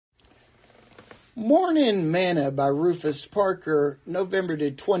Morning Manna by Rufus Parker, November the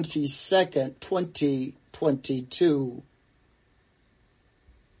 22nd, 2022.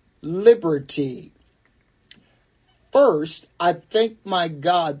 Liberty. First, I thank my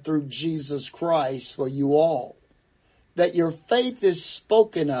God through Jesus Christ for you all, that your faith is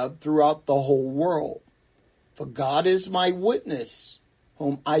spoken of throughout the whole world. For God is my witness,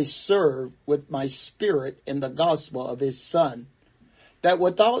 whom I serve with my spirit in the gospel of his Son, that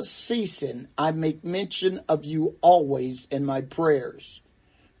without ceasing I make mention of you always in my prayers,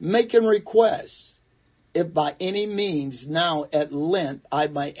 making requests, if by any means now at length I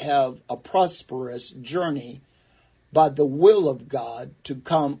might have a prosperous journey by the will of God to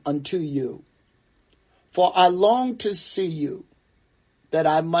come unto you. For I long to see you, that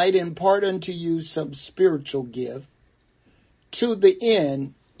I might impart unto you some spiritual gift, to the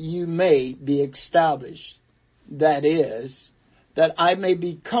end you may be established. That is, that I may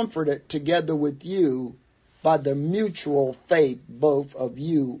be comforted together with you by the mutual faith both of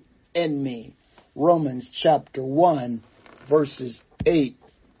you and me. Romans chapter 1, verses 8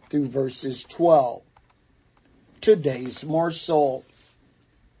 through verses 12. Today's morsel.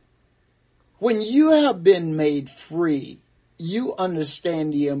 When you have been made free, you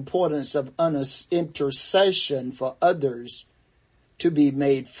understand the importance of intercession for others to be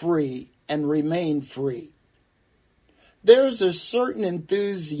made free and remain free. There's a certain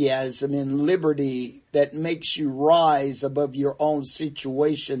enthusiasm in liberty that makes you rise above your own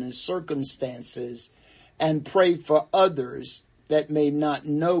situation and circumstances and pray for others that may not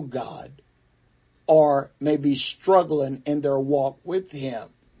know God or may be struggling in their walk with him.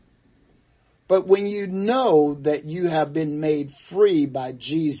 But when you know that you have been made free by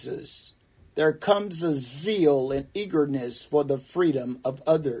Jesus, there comes a zeal and eagerness for the freedom of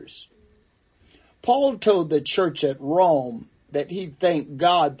others. Paul told the church at Rome that he thanked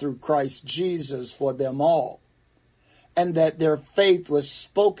God through Christ Jesus for them all, and that their faith was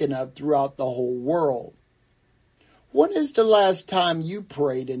spoken of throughout the whole world. When is the last time you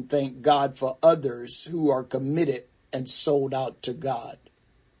prayed and thanked God for others who are committed and sold out to God?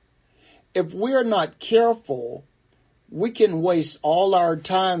 If we're not careful, we can waste all our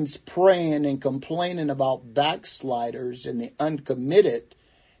times praying and complaining about backsliders and the uncommitted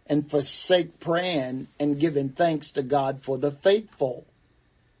and forsake praying and giving thanks to God for the faithful.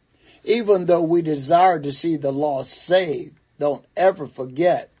 Even though we desire to see the lost saved, don't ever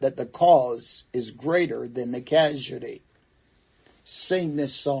forget that the cause is greater than the casualty. Sing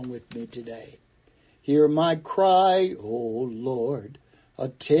this song with me today. Hear my cry, O Lord,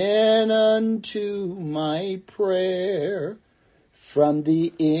 attend unto my prayer. From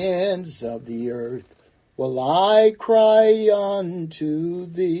the ends of the earth will I cry unto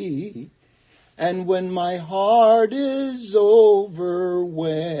thee, and when my heart is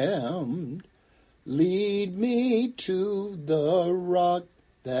overwhelmed, lead me to the rock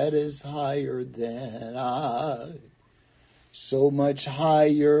that is higher than I, so much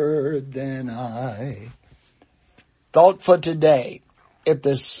higher than I. Thought for today, if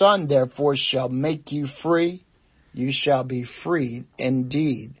the Son therefore shall make you free, you shall be freed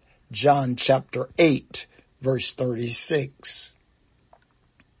indeed. John chapter 8, verse 36.